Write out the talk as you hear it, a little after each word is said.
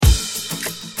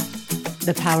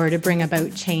The power to bring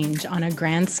about change on a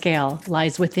grand scale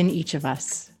lies within each of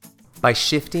us. By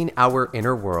shifting our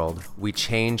inner world, we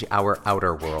change our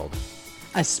outer world.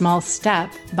 A small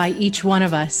step by each one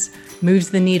of us moves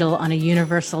the needle on a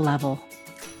universal level.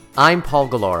 I'm Paul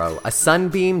Galoro, a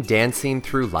sunbeam dancing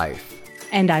through life.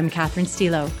 And I'm Catherine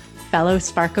Stilo, fellow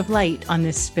spark of light on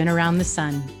this spin around the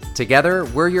sun. Together,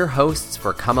 we're your hosts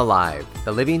for Come Alive,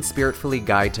 the Living Spiritfully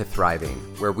Guide to Thriving,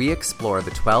 where we explore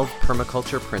the 12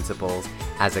 permaculture principles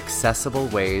as accessible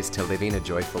ways to living a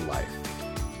joyful life.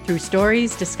 Through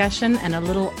stories, discussion, and a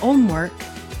little own work,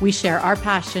 we share our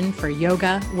passion for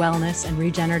yoga, wellness, and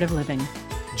regenerative living.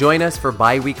 Join us for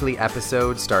bi-weekly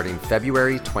episodes starting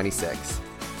February 26th.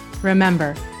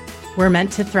 Remember, we're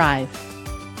meant to thrive.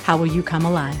 How will you come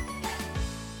alive?